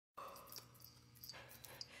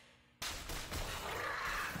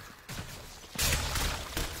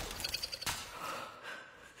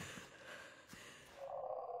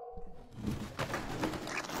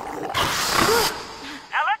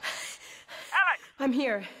I'm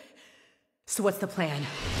here. So what's the plan?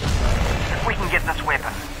 If we can get this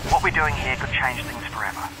weapon, what we're doing here could change things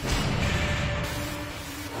forever.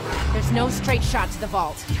 There's no straight shot to the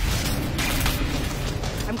vault.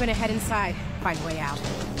 I'm gonna head inside, find a way out.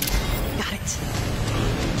 Got it.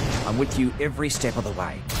 I'm with you every step of the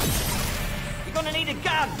way. You're gonna need a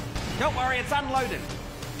gun! Don't worry, it's unloaded.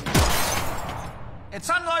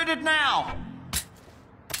 It's unloaded now!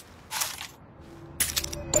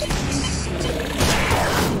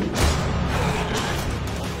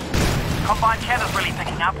 Combine channel's really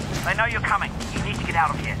picking up. They know you're coming. You need to get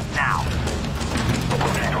out of here, now.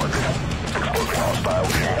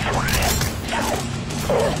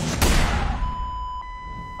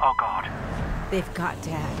 Oh God. They've got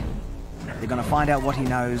Dad. They're gonna find out what he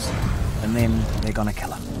knows, and then they're gonna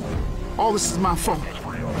kill him. All this is my fault.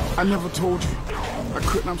 I never told you. I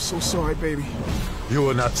couldn't. I'm so sorry, baby. You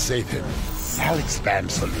will not save him. Alyx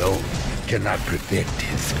Vance alone cannot prevent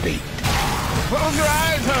his fate. Close your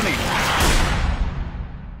eyes, honey.